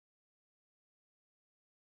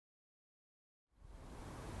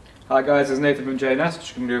Hi guys, it's Nathan from J&S.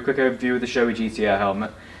 Just going to do a quick overview of the Shoei GT-Air helmet.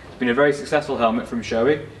 It's been a very successful helmet from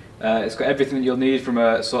Shoei. It's got everything that you'll need from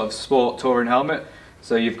a sort of sport touring helmet.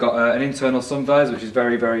 So you've got an internal sun visor, which is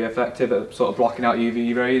very effective at sort of blocking out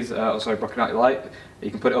UV rays, blocking out your light. You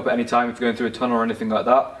can put it up at any time if you're going through a tunnel or anything like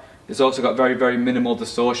that. It's also got very minimal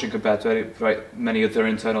distortion compared to many other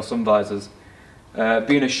internal sun visors.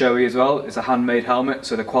 Being a Shoei as well, it's a handmade helmet,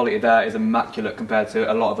 so the quality there is immaculate compared to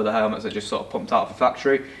a lot of other helmets that just sort of pumped out of a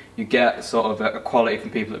factory. You get sort of a quality from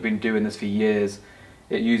people that have been doing this for years.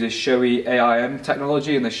 It uses Shoei AIM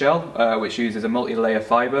technology in the shell, which uses a multi-layer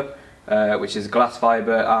fibre, which is glass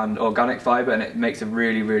fibre and organic fibre, and it makes a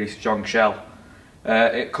really strong shell.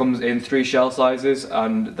 It comes in 3 shell sizes,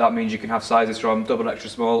 and that means you can have sizes from double extra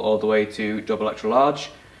small all the way to double extra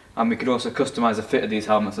large, and we can also customise the fit of these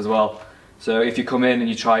helmets as well. So if you come in and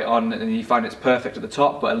you try it on and you find it's perfect at the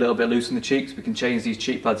top but a little bit loose in the cheeks, we can change these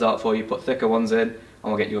cheek pads out for you, put thicker ones in, and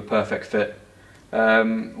we'll get you a perfect fit.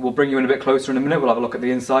 We'll bring you in a bit closer in a minute. We'll have a look at the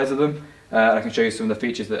insides of them. I can show you some of the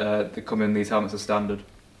features that come in these helmets as standard.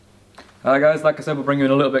 Guys, like I said, we'll bring you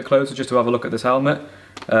in a little bit closer just to have a look at this helmet.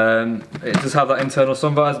 It does have that internal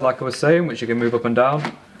sun visor, like I was saying, which you can move up and down.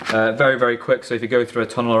 Very quick, so if you go through a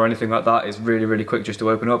tunnel or anything like that, it's really quick just to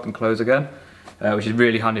open up and close again, which is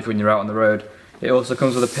really handy for when you're out on the road. It also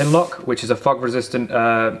comes with a pin lock, which is a fog resistant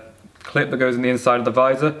clip that goes in the inside of the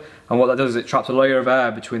visor, and what that does is it traps a layer of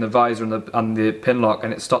air between the visor and the pin lock,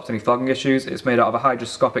 and it stops any fogging issues. It's made out of a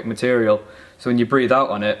hygroscopic material, so when you breathe out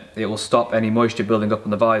on it, it will stop any moisture building up on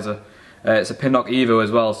the visor. It's a Pinlock Evo as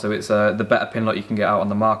well, so it's the better Pinlock you can get out on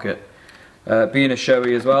the market. Being a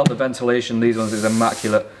Shoei as well, the ventilation these ones is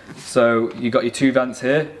immaculate. So you've got your 2 vents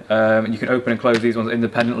here, and you can open and close these ones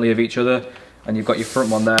independently of each other, and you've got your front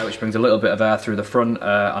one there, which brings a little bit of air through the front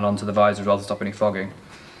and onto the visor as well to stop any fogging.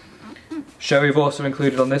 Shoei have also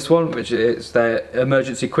included on this one, which is their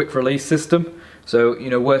emergency quick release system. So, you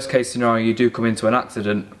know, worst case scenario, you do come into an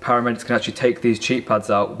accident, paramedics can actually take these cheek pads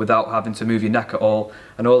out without having to move your neck at all,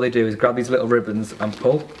 and all they do is grab these little ribbons and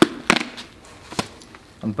pull,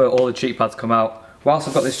 and all the cheek pads come out. Whilst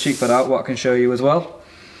I've got this cheek pad out, what I can show you as well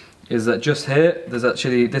is that just here, there's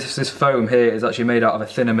actually, this foam here is actually made out of a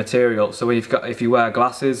thinner material, so if you wear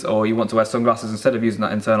glasses or you want to wear sunglasses instead of using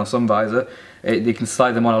that internal sun visor, you can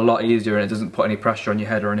slide them on a lot easier and it doesn't put any pressure on your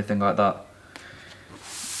head or anything like that.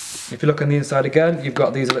 If you look on the inside again, you've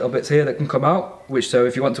got these little bits here that can come out, so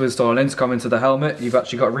if you want to install an intercom into the helmet, you've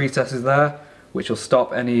actually got recesses there, which will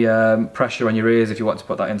stop any pressure on your ears if you want to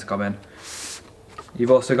put that intercom in. You've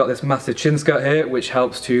also got this massive chin skirt here, which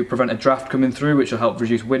helps to prevent a draft coming through, which will help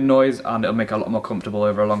reduce wind noise, and it'll make it a lot more comfortable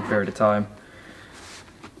over a long period of time.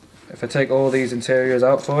 If I take all these interiors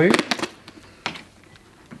out for you,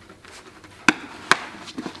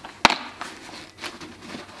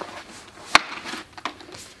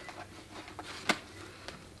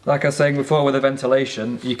 like I was saying before with the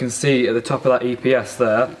ventilation, you can see at the top of that EPS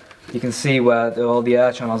there, you can see where all the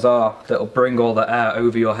air channels are that will bring all the air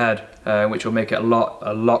over your head, which will make it a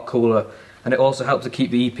lot cooler. And it also helps to keep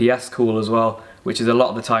the EPS cool as well, which is a lot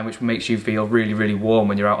of the time which makes you feel really warm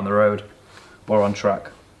when you're out on the road or on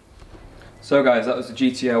track. So guys, that was the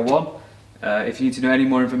GT-Air 1. If you need to know any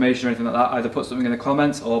more information or anything like that, either put something in the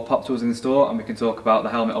comments or pop to us in the store and we can talk about the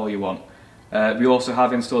helmet all you want. We also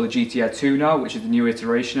have installed the GT-Air 2 now, which is the new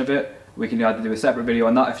iteration of it. We can either do a separate video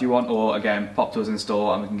on that if you want, or again, pop to us in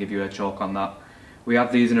store and we can give you a talk on that. We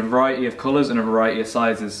have these in a variety of colours and a variety of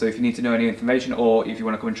sizes, so if you need to know any information or if you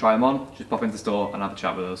want to come and try them on, just pop into the store and have a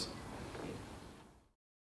chat with us.